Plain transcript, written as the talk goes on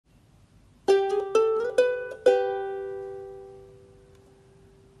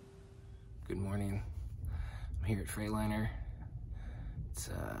Freightliner. It's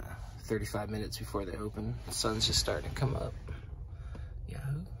 35 minutes before they open. The sun's just starting to come up.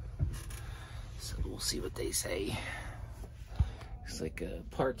 Yahoo. So we'll see what they say. Looks like a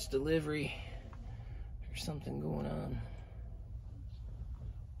parts delivery or something going on.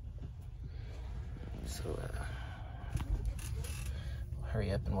 So we'll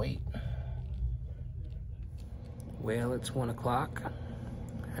hurry up and wait. Well, it's 1 o'clock.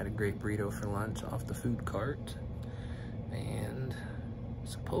 Had a great burrito for lunch off the food cart, and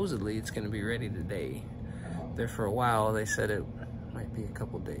supposedly it's gonna be ready today. There for a while, they said it might be a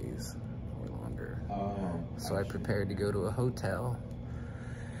couple days or longer. So I prepared to go to a hotel.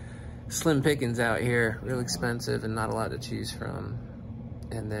 Slim pickings out here, real expensive and not a lot to choose from.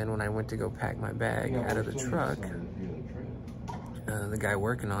 And then when I went to go pack my bag out of the truck, the guy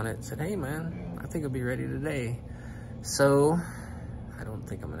working on it said, "Hey man, I think it'll be ready today." So I don't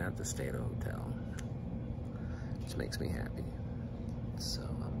think I'm gonna have to stay at a hotel, which makes me happy. So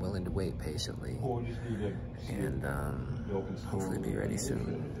I'm willing to wait patiently and hopefully be ready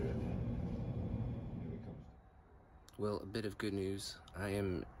soon. Well, a bit of good news. I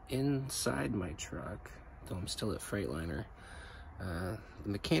am inside my truck, though I'm still at Freightliner. The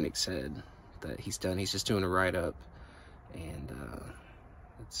mechanic said that he's done. He's just doing a write-up, and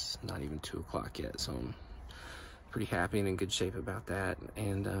it's not even 2 o'clock yet, so I'm pretty happy and in good shape about that.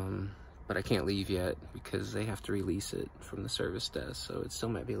 And but I can't leave yet because they have to release it from the service desk, so it still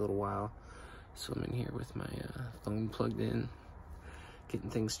might be a little while. So I'm in here with my phone plugged in, getting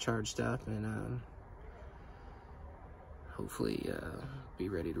things charged up, and hopefully be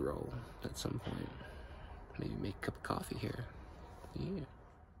ready to roll at some point. Maybe make a cup of coffee here. Yeah.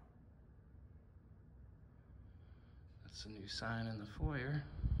 That's a new sign in the foyer.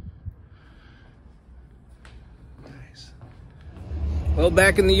 Nice. Well,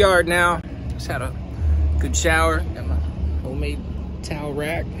 back in the yard now. Just had a good shower. Got my homemade towel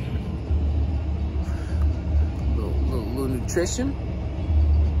rack. Little nutrition.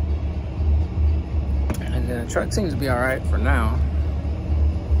 And the truck seems to be all right for now.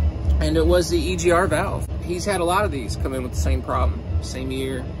 And it was the EGR valve. He's had a lot of these come in with the same problem, same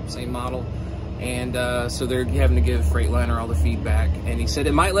year, same model. And so they're having to give Freightliner all the feedback. And he said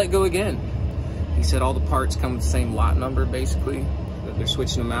it might let go again. He said all the parts come with the same lot number, basically, that they're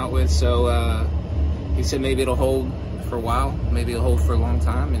switching them out with. So he said maybe it'll hold for a while, maybe it'll hold for a long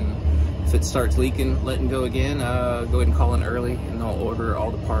time. And if it starts leaking, letting go again, go ahead and call in early, and they'll order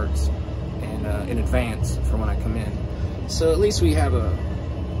all the parts and in advance for when I come in. So at least we have a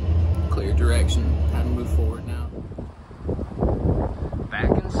clear direction how to move forward now. Back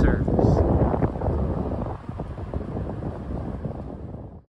in service.